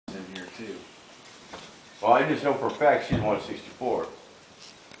Well, I just know for a fact she's 164.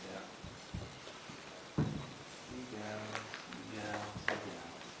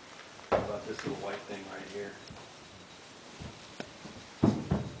 How about this little white thing right here?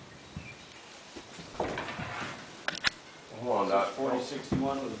 Hold on, Doc.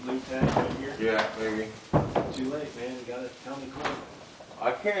 4061 with a blue tag right here. Yeah, maybe. Too late, man. You gotta tell me quick.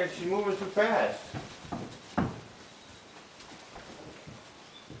 I can't. She's moving too fast.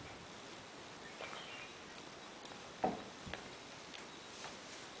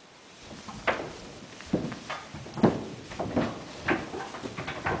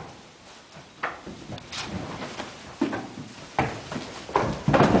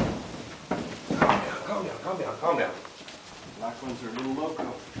 Calm down. Black ones are a little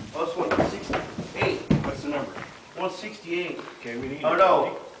loco. Oh, it's 168. What's the number? 168. Okay, we need. Oh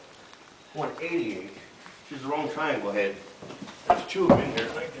no. 188. She's the wrong triangle head. There's two of them in here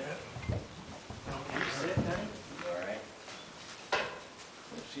like that. All right.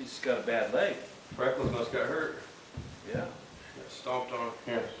 She's got a bad leg. Freckles must got hurt. Yeah. Got stomped on.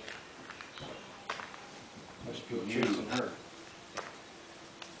 Here. Must be chasing her.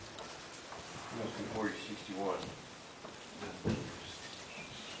 Must be 4061.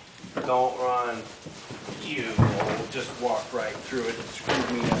 Don't run. You just walked right through it and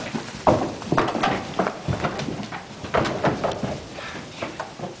screwed me up.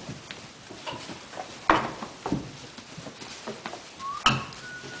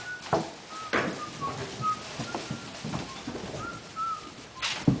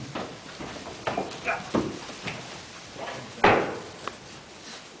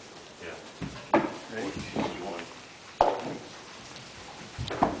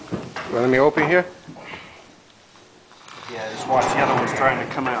 Let me open here? Yeah, just watch the other ones trying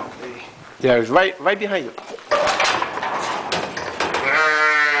to come out. Yeah, it's right behind you. You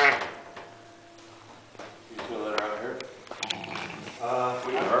still let her out of here?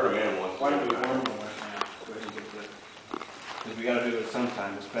 We can hurt a man once. Why don't we warm them right now? Go ahead and get the... Because we got to do it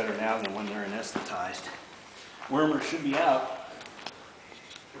sometime. It's better now than when they're anesthetized. Wormer should be out.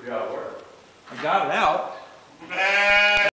 Should be out of work. I got it out.